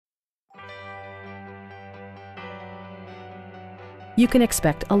You can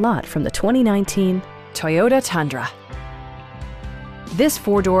expect a lot from the 2019 Toyota Tundra. This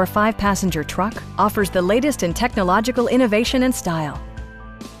four-door, five-passenger truck offers the latest in technological innovation and style.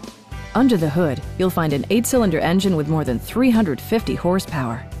 Under the hood, you'll find an 8-cylinder engine with more than 350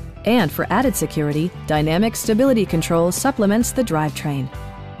 horsepower. And for added security, dynamic stability control supplements the drivetrain.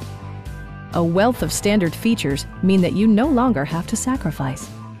 A wealth of standard features mean that you no longer have to sacrifice,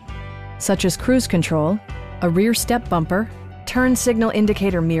 such as cruise control, a rear step bumper, turn signal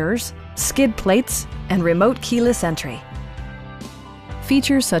indicator mirrors, skid plates, and remote keyless entry.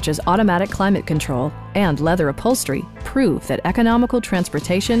 Features such as automatic climate control and leather upholstery prove that economical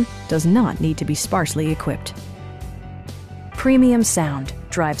transportation does not need to be sparsely equipped. Premium sound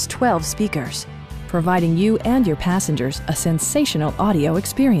drives 12 speakers, providing you and your passengers a sensational audio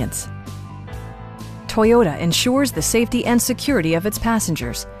experience. Toyota ensures the safety and security of its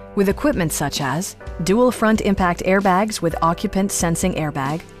passengers with equipment such as dual front impact airbags with occupant sensing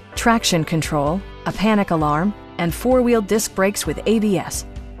airbag, traction control, a panic alarm, and four-wheel disc brakes with ABS.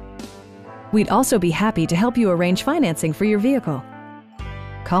 We'd also be happy to help you arrange financing for your vehicle.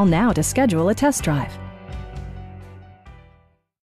 Call now to schedule a test drive.